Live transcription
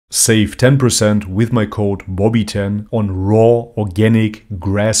Save 10% with my code BOBBY10 on raw, organic,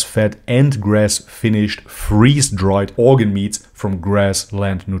 grass-fed and grass-finished, freeze-dried organ meats from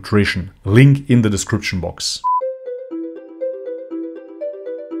Grassland Nutrition. Link in the description box.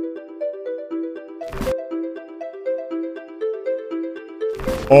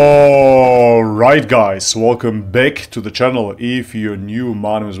 Alright guys, welcome back to the channel. If you're new,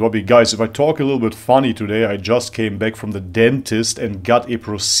 my name is Bobby. Guys, if I talk a little bit funny today, I just came back from the dentist and got a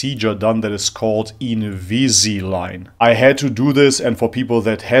procedure done that is called Invisalign. I had to do this, and for people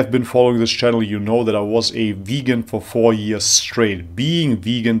that have been following this channel, you know that I was a vegan for 4 years straight. Being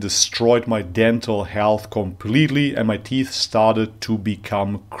vegan destroyed my dental health completely and my teeth started to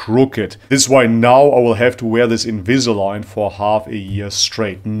become crooked. This is why now I will have to wear this Invisalign for half a year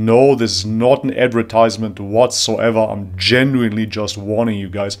straight. No, this is not an advertisement whatsoever. I'm genuinely just warning you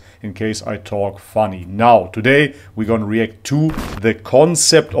guys in case I talk funny. Now, today we're gonna react to the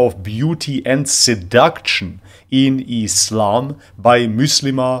concept of beauty and seduction in Islam by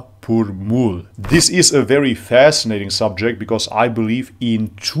Muslema Purmul. This is a very fascinating subject because I believe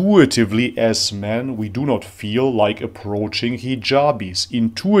intuitively as men we do not feel like approaching hijabis.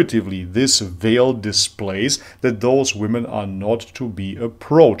 Intuitively this veil displays that those women are not to be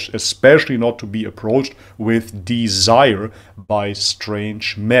approached, especially not to be approached with desire by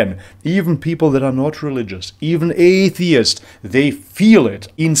strange men. Even people that are not religious, even atheists, they feel it.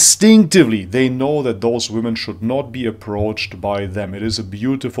 Instinctively they know that those women should not be approached by them. It is a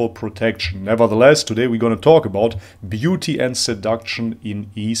beautiful protection. Nevertheless, today we're going to talk about beauty and seduction in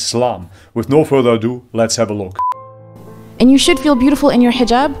Islam. With no further ado, let's have a look. And you should feel beautiful in your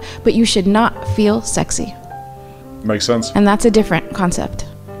hijab, but you should not feel sexy. Makes sense. And that's a different concept.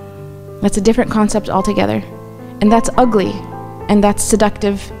 That's a different concept altogether. And that's ugly. And that's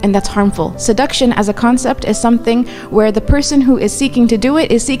seductive, and that's harmful. Seduction as a concept is something where the person who is seeking to do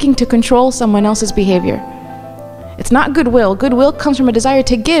it is seeking to control someone else's behavior. It's not goodwill. Goodwill comes from a desire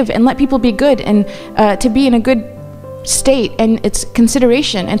to give and let people be good and to be in a good state, and it's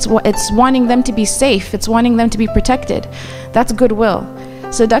consideration. It's wanting them to be safe. It's wanting them to be protected. That's goodwill.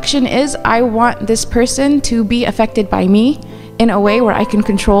 Seduction is, I want this person to be affected by me in a way where I can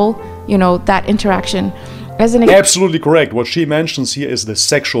control, you know, that interaction. Absolutely correct. What she mentions here is the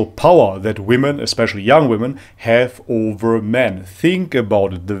sexual power that women, especially young women, have over men. Think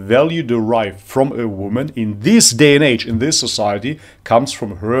about it. The value derived from a woman in this day and age, in this society, comes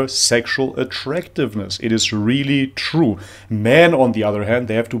from her sexual attractiveness. It is really true. Men, on the other hand,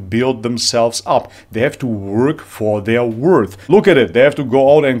 they have to build themselves up. They have to work for their worth. Look at it. They have to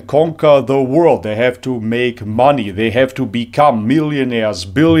go out and conquer the world. They have to make money. They have to become millionaires,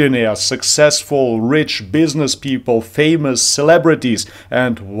 billionaires, successful, rich business people, famous celebrities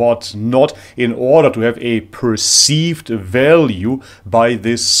and whatnot, in order to have a perceived value by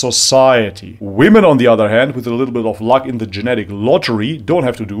this society. Women, on the other hand, with a little bit of luck in the genetic lottery, don't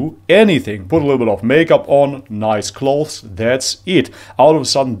have to do anything. Put a little bit of makeup on, nice clothes, that's it. Out of a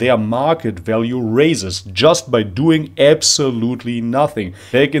sudden their market value raises just by doing absolutely nothing.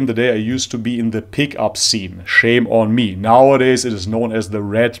 Back in the day I used to be in the pickup scene. Shame on me. Nowadays it is known as the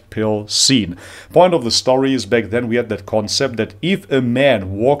red pill scene. Point of the story is, back then we had that concept that if a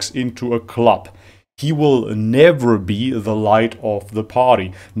man walks into a club, he will never be the light of the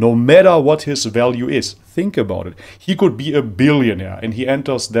party, no matter what his value is. Think about it. He could be a billionaire and he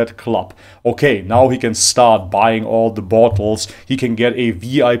enters that club. Okay, now he can start buying all the bottles. He can get a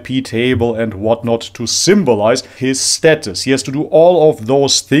VIP table and whatnot to symbolize his status. He has to do all of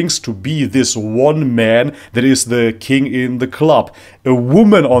those things to be this one man that is the king in the club. A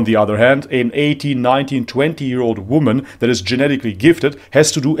woman, on the other hand, an 18, 19, 20-year-old woman that is genetically gifted,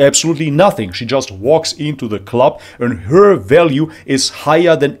 has to do absolutely nothing. She just walks into the club and her value is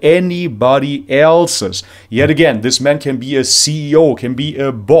higher than anybody else's. Yet again, this man can be a CEO, can be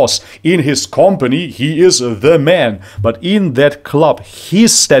a boss. In his company, he is the man. But in that club,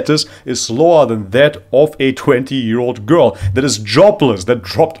 his status is lower than that of a 20-year-old girl that is jobless, that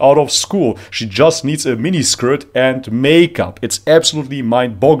dropped out of school. She just needs a miniskirt and makeup. It's absolutely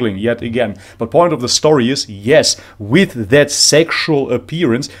mind-boggling yet again. But point of the story is, yes, with that sexual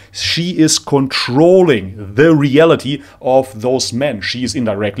appearance, she is controlling the reality of those men. She is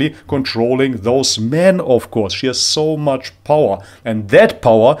indirectly controlling those men, of course. She has so much power, and that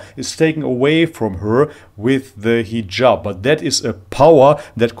power is taken away from her with the hijab. But that is a power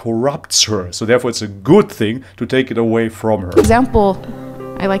that corrupts her, so therefore it's a good thing to take it away from her. Example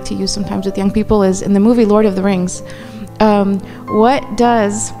I like to use sometimes with young people is in the movie Lord of the Rings. What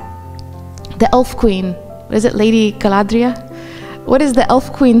does the elf queen, what is it, Lady Galadriel? What does the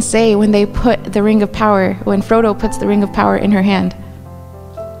elf queen say when they put the ring of power, when Frodo puts the ring of power in her hand?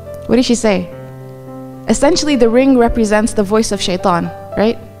 What did she say? Essentially, the ring represents the voice of shaitan,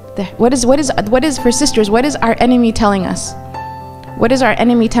 right? What is for sisters, what is our enemy telling us? What is our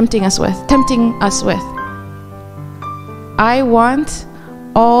enemy tempting us with? I want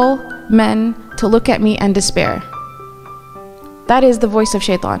all men to look at me and despair. That is the voice of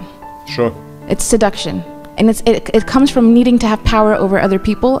shaitan. Sure. It's seduction. And it comes from needing to have power over other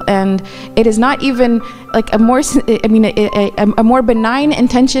people, and it is not even like a more benign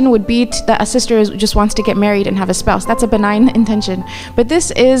intention would be that a sister just wants to get married and have a spouse. That's a benign intention. But this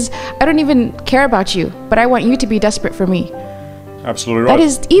is, I don't even care about you, but I want you to be desperate for me. Absolutely right. That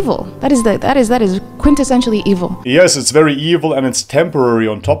is evil. That is quintessentially evil. Yes, it's very evil, and it's temporary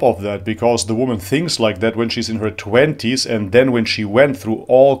on top of that, because the woman thinks like that when she's in her 20s, and then when she went through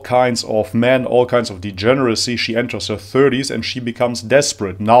all kinds of men, all kinds of degeneracy, she enters her 30s and she becomes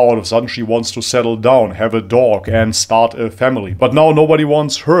desperate. Now all of a sudden she wants to settle down, have a dog and start a family. But now nobody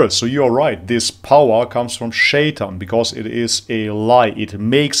wants her, so you're right. This power comes from Shaitan because it is a lie. It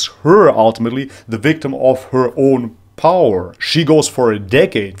makes her ultimately the victim of her own power. She goes for a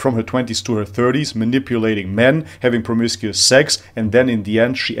decade from her 20s to her 30s manipulating men, having promiscuous sex, and then in the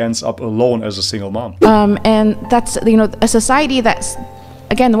end she ends up alone as a single mom. And that's, you know, a society that's,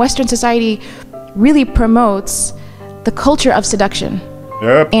 again, the Western society really promotes the culture of seduction.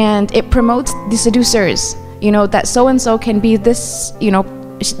 Yep. And it promotes the seducers, you know, that so-and-so can be this, you know,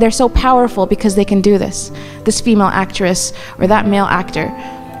 they're so powerful because they can do this female actress or that male actor.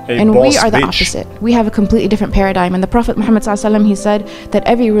 And we are the opposite. We have a completely different paradigm. And the Prophet Muhammad ﷺ, he said that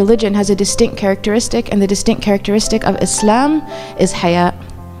every religion has a distinct characteristic, and the distinct characteristic of Islam is haya.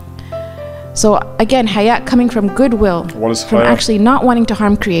 So again, haya coming from goodwill, from actually not wanting to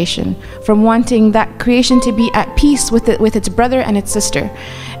harm creation, from wanting that creation to be at peace with its brother and its sister.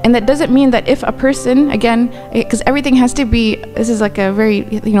 And that doesn't mean that if a person, again, because everything has to be, this is like a very,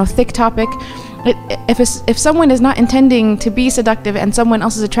 you know, thick topic. If someone is not intending to be seductive and someone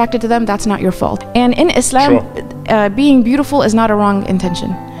else is attracted to them, that's not your fault. And in Islam, being beautiful is not a wrong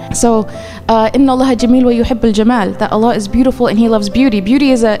intention. So, Inna Allah Jamil wa yuhibbul Jamal, that Allah is beautiful and He loves beauty.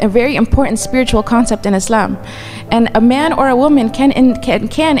 Beauty is a very important spiritual concept in Islam. And a man or a woman can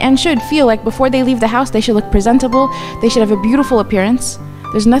and should feel like before they leave the house, they should look presentable, they should have a beautiful appearance.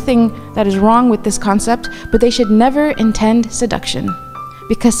 There's nothing that is wrong with this concept, but they should never intend seduction,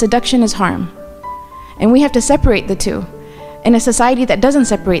 because seduction is harm. And we have to separate the two in a society that doesn't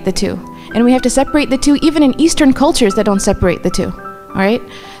separate the two. And we have to separate the two even in Eastern cultures that don't separate the two. All right?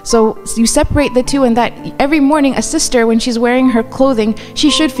 So you separate the two, and that every morning a sister, when she's wearing her clothing, she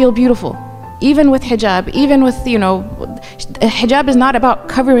should feel beautiful. Even with hijab, even with, you know, hijab is not about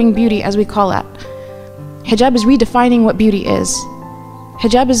covering beauty as we call that. Hijab is redefining what beauty is.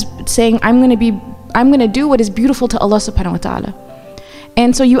 Hijab is saying, I'm going to do what is beautiful to Allah subhanahu wa ta'ala.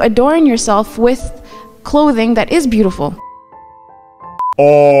 And so you adorn yourself with clothing that is beautiful.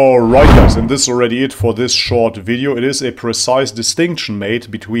 Alright guys, and this is already it for this short video. It is a precise distinction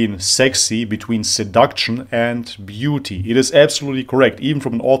made between sexy, between seduction and beauty. It is absolutely correct. Even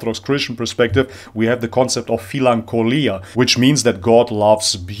from an Orthodox Christian perspective, we have the concept of philancholia, which means that God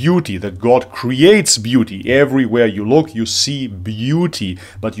loves beauty, that God creates beauty. Everywhere you look, you see beauty,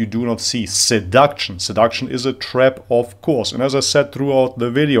 but you do not see seduction. Seduction is a trap, of course. And as I said throughout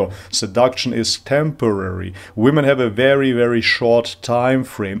the video, seduction is temporary. Women have a very, very short time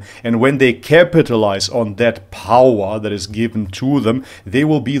frame, and when they capitalize on that power that is given to them, they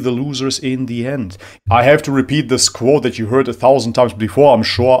will be the losers in the end. I have to repeat this quote that you heard 1,000 times before, I'm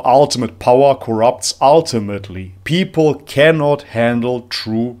sure. Ultimate power corrupts ultimately. People cannot handle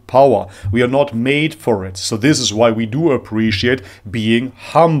true power. We are not made for it. So this is why we do appreciate being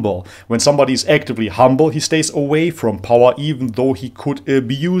humble. When somebody is actively humble, he stays away from power, even though he could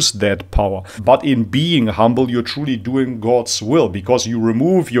abuse that power. But in being humble, you're truly doing God's will, because you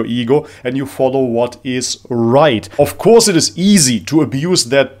remove your ego and you follow what is right. Of course, it is easy to abuse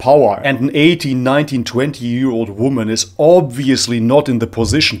that power, and an 18, 19, 20-year-old woman is obviously not in the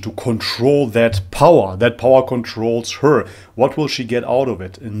position to control that power. That power controls her. What will she get out of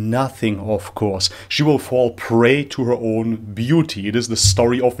it? Nothing, of course. She will fall prey to her own beauty. It is the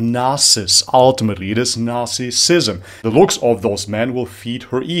story of Narcissus. Ultimately, it is narcissism. The looks of those men will feed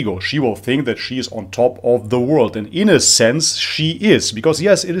her ego. She will think that she is on top of the world, and in a sense, she is. Because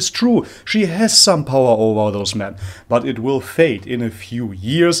yes, it is true, she has some power over those men, but it will fade. In a few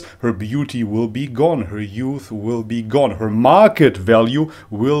years, her beauty will be gone, her youth will be gone, her market value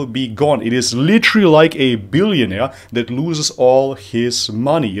will be gone. It is literally like a billionaire billionaire that loses all his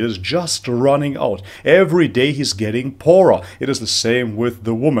money. It is just running out. Every day he's getting poorer. It is the same with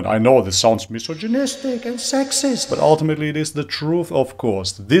the woman. I know this sounds misogynistic and sexist, but ultimately it is the truth, of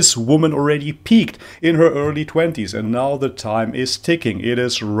course. This woman already peaked in her early 20s, and now the time is ticking. It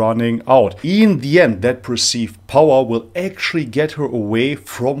is running out. In the end, that perceived power will actually get her away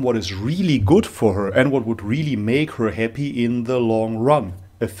from what is really good for her and what would really make her happy in the long run.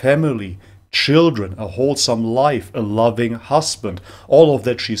 A family, children, a wholesome life, a loving husband. All of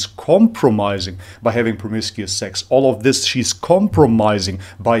that she's compromising by having promiscuous sex. All of this she's compromising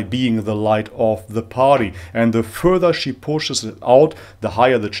by being the light of the party. And the further she pushes it out, the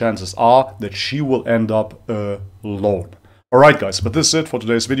higher the chances are that she will end up alone. Alright guys, but this is it for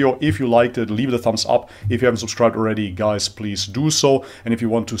today's video. If you liked it, leave it a thumbs up. If you haven't subscribed already, guys, please do so. And if you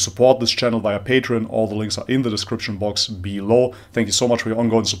want to support this channel via Patreon, all the links are in the description box below. Thank you so much for your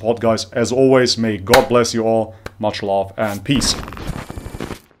ongoing support, guys. As always, may God bless you all. Much love and peace.